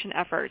execution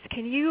efforts?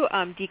 Can you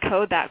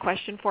decode that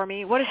question for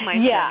me? What does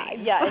mind share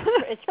mean? Yeah,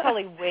 it's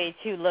probably way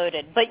too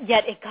loaded, but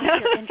yet it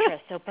got your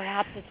interest, so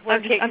perhaps it's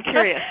working. I'm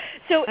curious.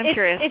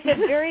 It's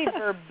a very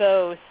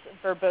verbose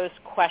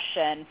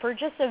question for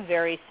just a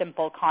very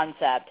simple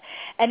concept,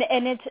 and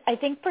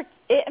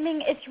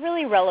it's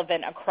really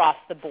relevant across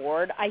the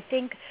board. I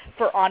think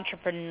for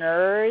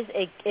entrepreneurs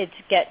it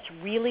gets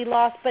really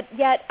lost, but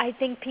yet I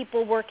think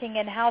people working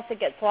in house it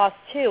gets lost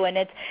too. And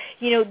it's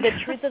the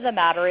truth of the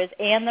matter is,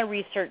 and the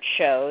research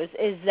shows,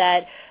 is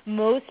that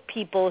most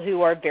people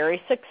who are very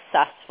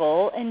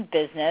successful in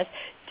business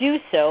do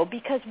so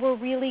because we're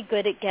really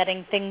good at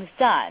getting things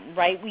done,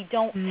 right? We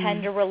don't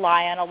tend to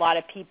rely on a lot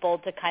of people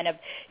to kind of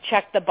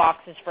check the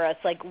boxes for us.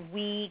 Like,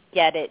 we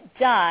get it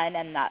done,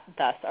 and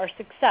thus our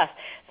success.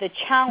 The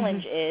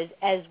challenge is,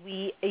 as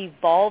we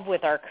evolve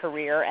with our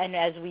career and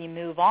as we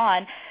move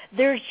on,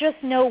 there's just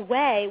no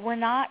way we're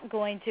not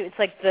going to. It's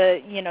like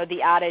the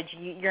adage,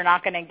 you're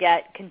not going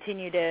to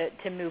continue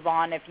to move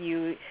on if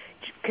you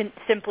can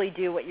simply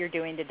do what you're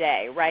doing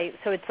today, right?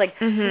 So it's like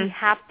we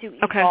have to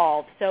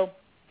evolve. So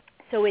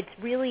it's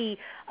really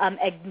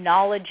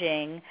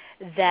acknowledging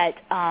that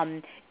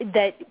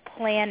that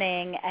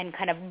planning and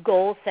kind of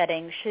goal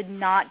setting should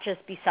not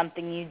just be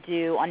something you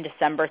do on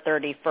December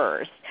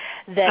 31st.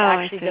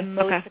 That the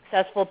most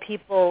successful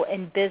people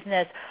in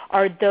business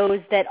are those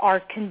that are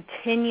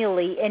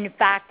continually, in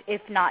fact,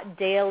 if not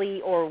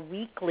daily or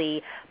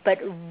weekly, but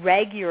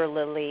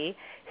regularly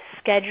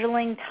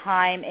scheduling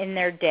time in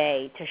their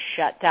day to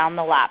shut down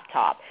the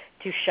laptop,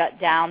 to shut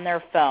down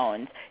their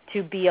phones,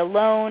 to be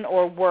alone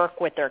or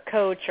work with their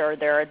coach or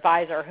their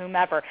advisor or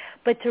whomever,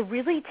 but to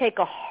really take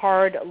a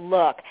hard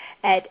look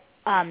at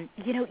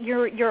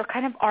your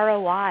kind of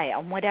ROI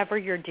on whatever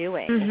you're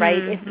doing,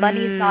 right? If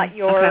money's not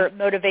your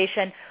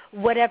motivation,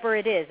 whatever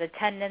it is,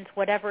 attendance,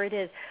 whatever it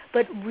is,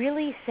 but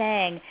really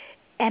saying,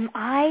 am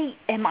I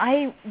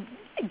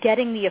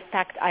getting the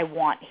effect I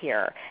want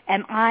here?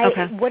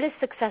 What does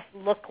success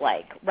look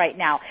like right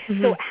now?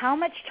 So how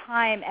much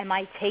time am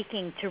I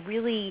taking to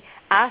really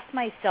ask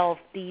myself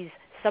these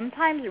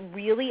sometimes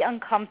really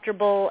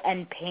uncomfortable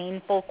and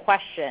painful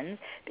questions,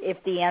 if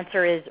the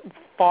answer is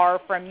far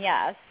from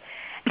yes,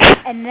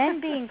 and then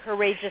being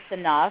courageous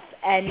enough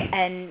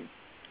and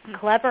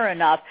clever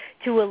enough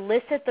to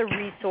elicit the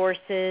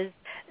resources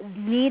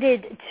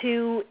needed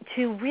to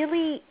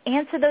really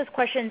answer those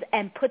questions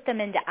and put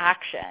them into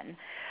action.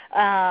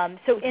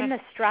 So in the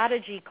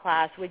strategy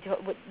class,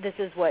 this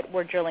is what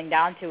we're drilling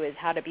down to, is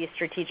how to be a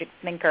strategic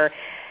thinker.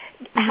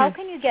 How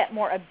can you get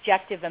more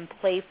objective and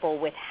playful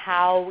with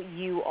how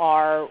you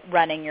are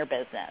running your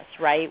business,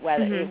 right?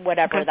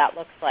 Whatever that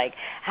looks like.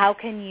 How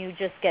can you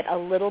just get a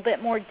little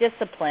bit more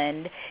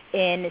disciplined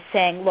in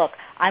saying, look,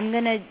 I'm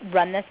going to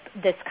run this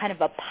kind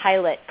of a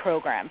pilot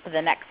program for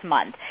the next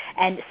month,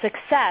 and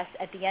success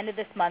at the end of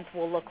this month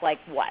will look like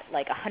what?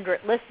 Like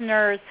 100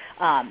 listeners,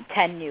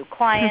 10 new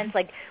clients.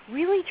 Like,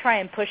 really try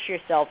and push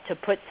yourself to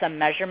put some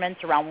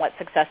measurements around what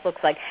success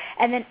looks like.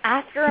 And then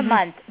after a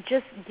month,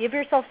 just give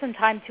yourself some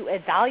time to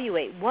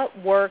evaluate what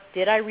worked.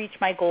 Did I reach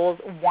my goals?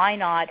 Why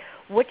not?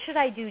 What should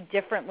I do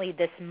differently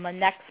this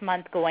next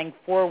month going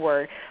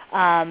forward?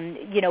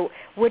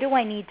 What do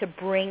I need to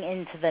bring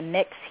into the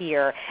mix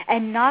here?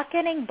 And not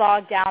getting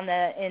bogged down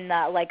in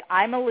the like,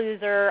 I'm a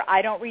loser,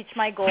 I don't reach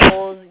my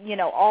goals,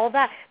 all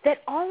that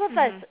all of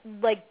us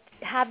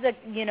have the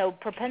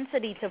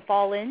propensity to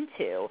fall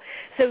into.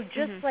 So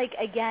just like,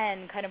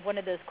 again, kind of one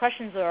of those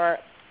questions are,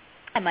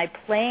 am I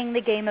playing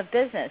the game of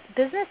business?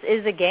 Business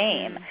is a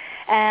game.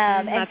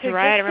 That's and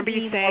right. I remember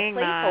you saying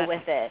that.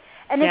 With it.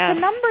 And it's a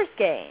numbers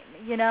game,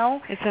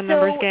 It's a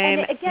numbers game.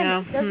 And again,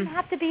 it doesn't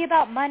have to be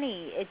about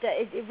money.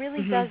 It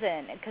really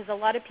doesn't, because a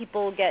lot of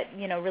people get,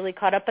 really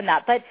caught up in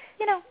that. But,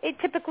 it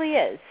typically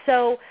is.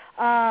 So,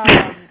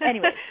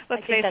 anyway,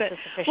 I think that's a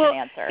sufficient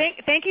answer.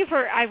 Thank you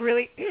for, I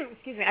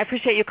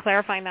appreciate you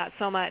clarifying that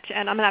so much.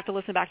 And I'm going to have to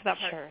listen back to that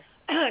part. Sure.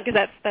 Because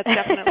that's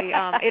definitely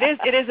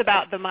it is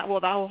about the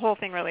whole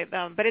thing really,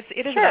 but it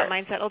is about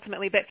mindset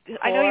ultimately. But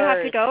I know you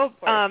have to go,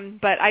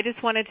 but I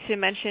just wanted to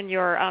mention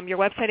your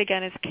website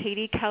again is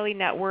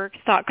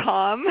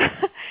KatieKelleyNetworks.com,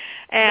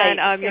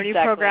 and your new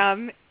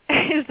program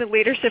is the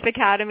Leadership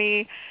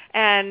Academy.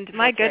 And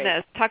my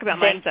goodness, talk about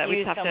mindset.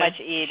 We have so to much,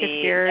 shift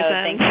Edie.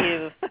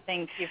 gears.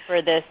 Thank you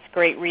for this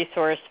great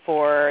resource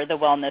for the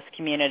wellness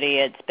community.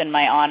 It's been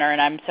my honor,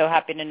 and I'm so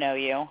happy to know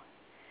you.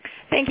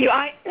 Thank you.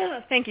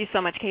 Thank you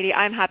so much, Katie.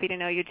 I'm happy to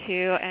know you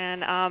too,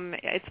 and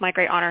it's my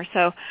great honor.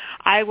 So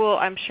I will,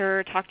 I'm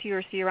sure, talk to you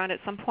or see you around at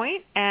some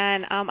point,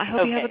 and I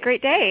hope you have a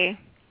great day.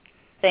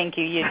 Thank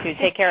you. You too.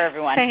 Take care,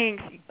 everyone.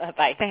 Thanks.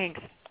 Bye. Thanks.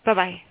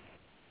 Bye-bye.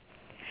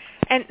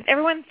 And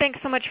everyone, thanks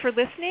so much for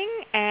listening.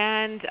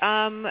 And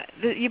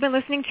you've been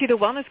listening to The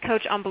Wellness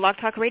Coach on Blog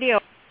Talk Radio.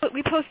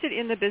 We posted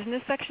in the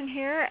business section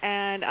here,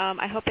 and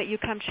I hope that you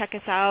come check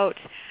us out.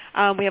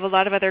 We have a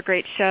lot of other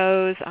great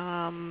shows.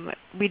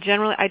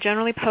 I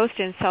generally post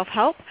in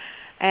self-help,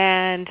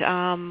 and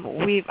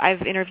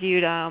I've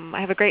interviewed. I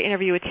have a great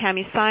interview with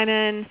Tammy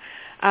Simon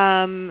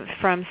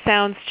from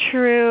Sounds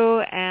True,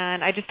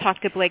 and I just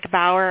talked to Blake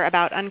Bauer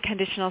about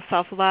unconditional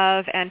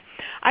self-love. And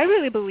I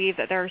really believe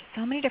that there are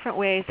so many different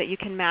ways that you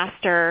can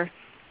master.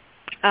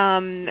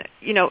 I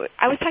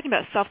was talking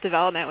about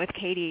self-development with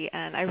Katie,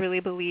 and I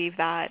really believe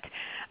that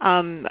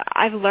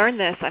I've learned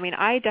this. I mean,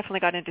 I definitely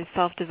got into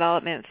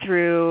self-development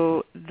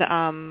through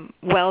the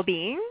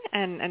well-being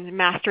and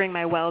mastering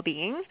my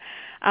well-being.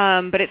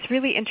 But it's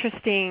really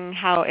interesting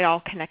how it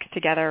all connects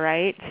together,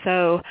 right?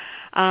 So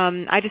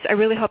I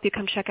really hope you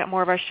come check out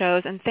more of our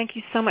shows. And thank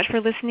you so much for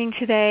listening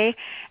today.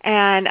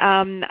 And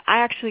I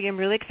actually am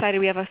really excited.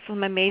 We have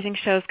some amazing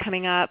shows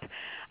coming up.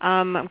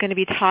 I'm going to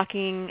be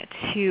talking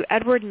to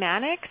Edward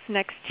Mannix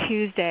next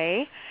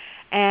Tuesday,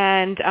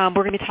 and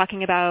we're going to be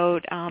talking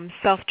about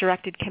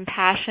self-directed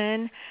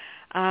compassion,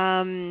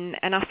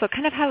 and also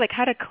kind of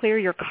how to clear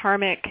your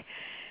karmic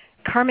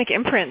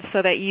imprints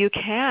so that you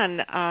can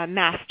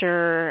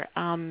master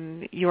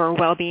your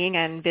well-being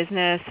and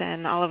business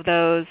and all of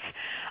those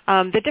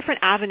the different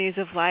avenues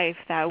of life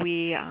that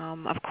we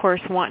of course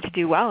want to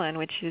do well in,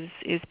 which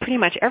is pretty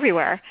much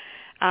everywhere.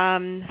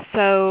 And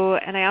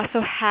I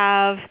also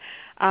have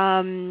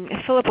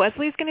Philip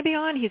Wesley's going to be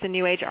on. He's a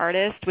New Age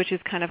artist, which is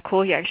kind of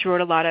cool. He actually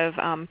wrote a lot of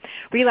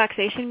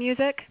relaxation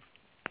music,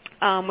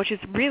 which is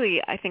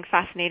really, I think,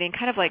 fascinating,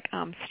 kind of like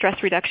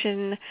stress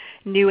reduction,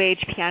 New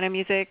Age piano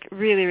music,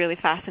 really, really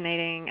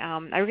fascinating.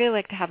 I really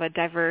like to have a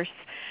diverse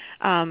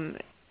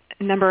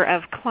number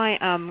of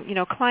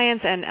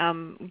clients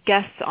and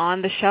guests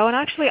on the show. And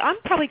actually, I'm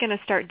probably going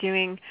to start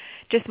doing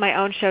just my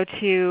own show,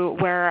 too,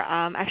 where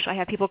actually I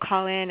have people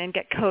call in and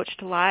get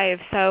coached live.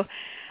 So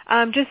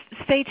just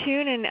stay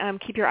tuned and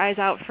keep your eyes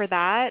out for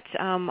that.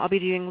 I'll be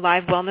doing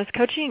live wellness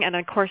coaching, and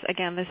of course,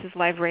 again, this is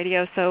live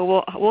radio,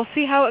 so we'll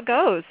see how it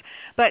goes.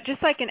 But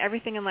just like in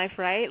everything in life,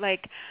 right?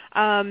 Like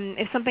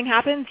if something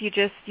happens,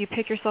 you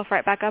pick yourself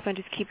right back up and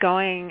just keep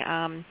going,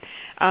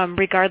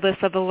 regardless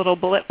of the little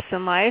blips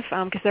in life,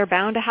 because they're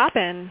bound to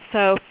happen.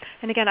 So,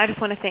 and again, I just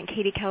want to thank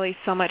Katie Kelley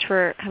so much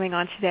for coming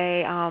on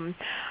today.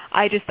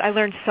 I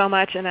learned so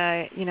much, and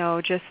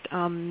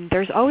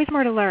there's always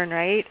more to learn,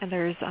 right? And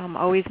there's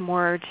always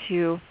more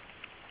to.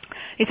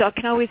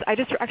 I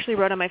just actually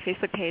wrote on my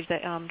Facebook page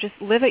that just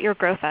live at your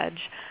growth edge.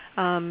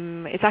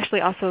 It's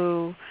actually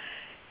also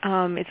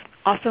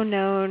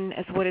known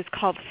as what is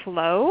called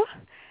flow,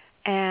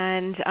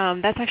 and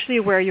that's actually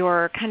where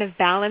you're kind of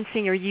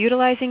balancing, you're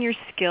utilizing your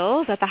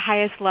skills at the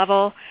highest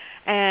level.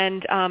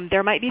 And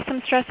there might be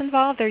some stress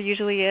involved. There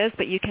usually is,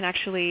 but you can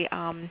actually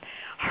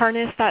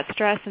harness that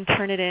stress and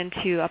turn it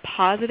into a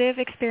positive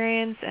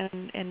experience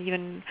and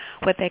even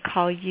what they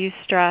call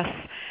eustress.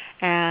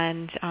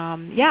 And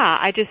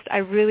I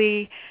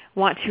really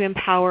want to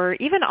empower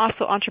even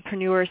also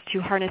entrepreneurs to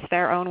harness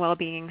their own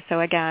well-being. So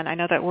again, I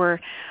know that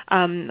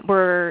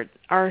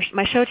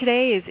my show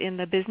today is in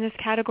the business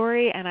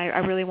category, and I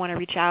really want to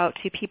reach out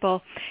to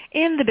people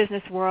in the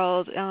business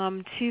world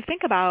to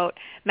think about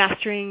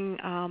mastering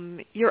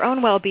your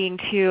own well-being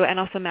too, and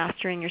also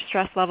mastering your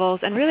stress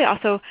levels, and really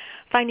also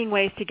finding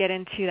ways to get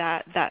into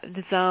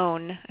the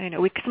zone.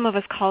 Some of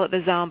us call it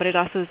the zone, but it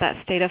also is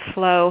that state of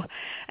flow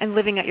and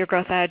living at your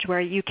growth edge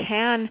where you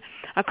can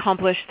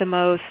accomplish the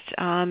most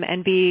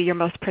and be your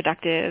most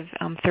productive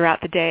throughout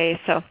the day.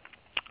 So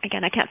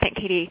again, I can't thank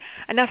Katie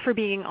enough for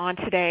being on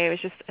today. It was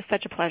just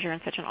such a pleasure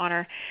and such an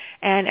honor.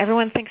 And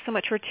everyone, thanks so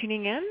much for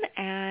tuning in.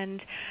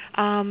 And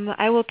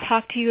I will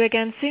talk to you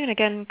again soon.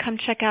 Again, come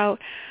check out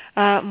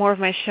more of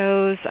my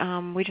shows.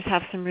 We just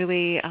have some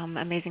really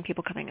amazing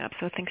people coming up.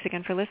 So thanks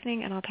again for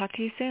listening, and I'll talk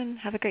to you soon.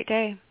 Have a great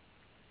day.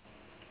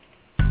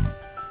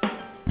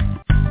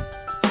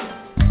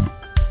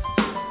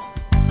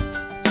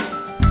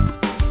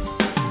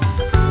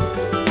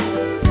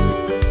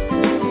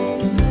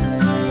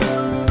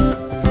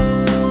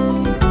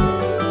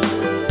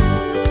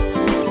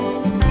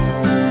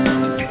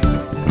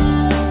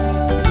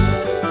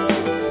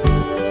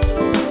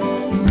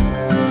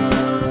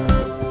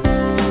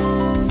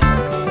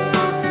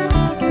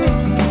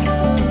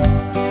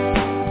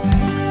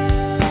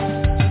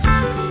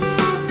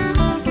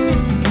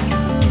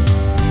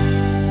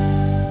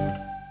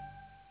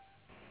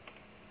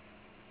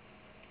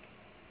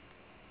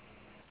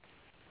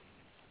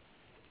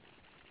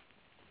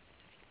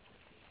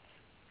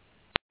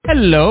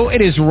 Hello,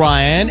 it is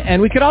Ryan,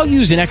 and we could all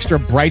use an extra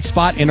bright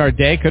spot in our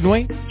day, couldn't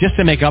we? Just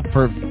to make up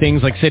for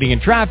things like sitting in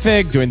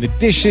traffic, doing the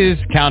dishes,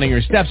 counting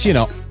your steps,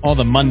 all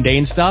the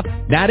mundane stuff.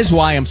 That is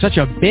why I'm such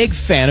a big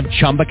fan of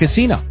Chumba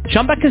Casino.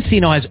 Chumba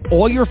Casino has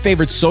all your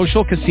favorite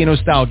social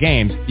casino-style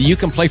games that you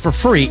can play for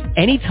free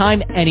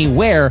anytime,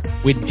 anywhere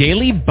with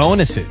daily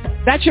bonuses.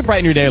 That should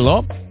brighten your day a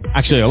little.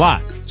 Actually, a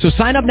lot. So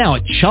sign up now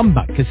at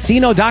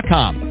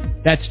ChumbaCasino.com.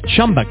 That's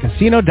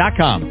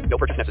ChumbaCasino.com. No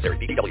purchase necessary.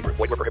 VGW Group.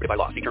 Void where prohibited by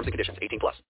law. See terms and conditions. 18+.